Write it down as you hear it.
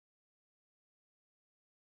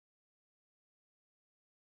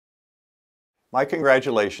My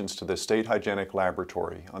congratulations to the State Hygienic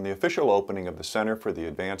Laboratory on the official opening of the Center for the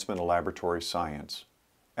Advancement of Laboratory Science.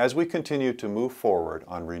 As we continue to move forward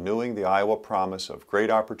on renewing the Iowa promise of great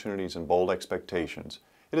opportunities and bold expectations,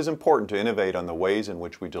 it is important to innovate on the ways in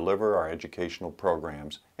which we deliver our educational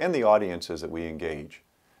programs and the audiences that we engage.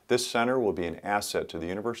 This center will be an asset to the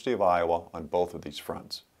University of Iowa on both of these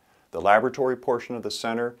fronts. The laboratory portion of the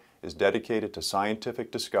center is dedicated to scientific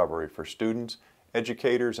discovery for students,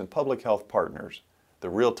 educators, and public health partners. The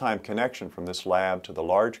real-time connection from this lab to the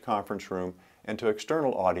large conference room and to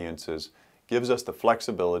external audiences gives us the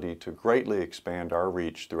flexibility to greatly expand our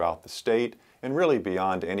reach throughout the state and really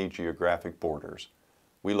beyond any geographic borders.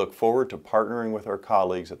 We look forward to partnering with our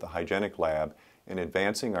colleagues at the Hygienic Lab in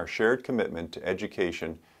advancing our shared commitment to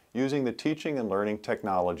education using the teaching and learning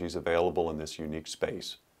technologies available in this unique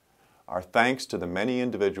space. Our thanks to the many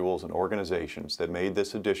individuals and organizations that made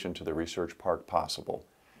this addition to the Research Park possible.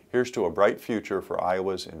 Here's to a bright future for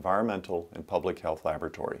Iowa's Environmental and Public Health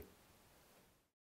Laboratory.